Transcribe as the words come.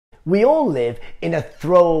We all live in a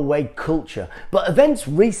throwaway culture, but events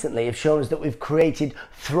recently have shown us that we've created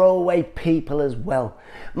throwaway people as well.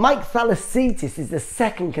 Mike Thalassitis is the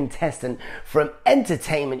second contestant from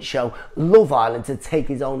entertainment show Love Island to take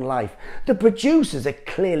his own life. The producers are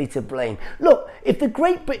clearly to blame. Look, if the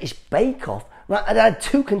Great British Bake Off had had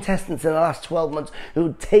 2 contestants in the last 12 months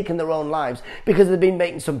who'd taken their own lives because they'd been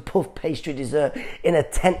making some puff pastry dessert in a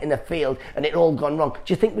tent in a field and it all gone wrong,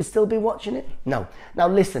 do you think we'd still be watching it? No. Now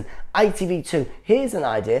listen, ITV2, here's an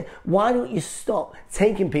idea. Why don't you stop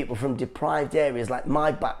taking people from deprived areas like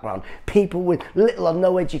my background, people with little or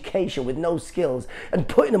no education, with no skills, and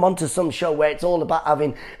putting them onto some show where it's all about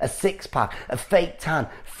having a six-pack, a fake tan,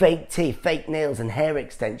 fake teeth, fake nails and hair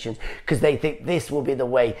extensions, because they think this will be the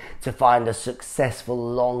way to find a successful,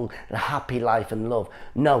 long and happy life and love.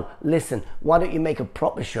 No, listen, why don't you make a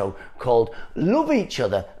proper show called Love Each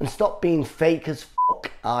Other and stop being fake as fuck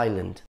Island?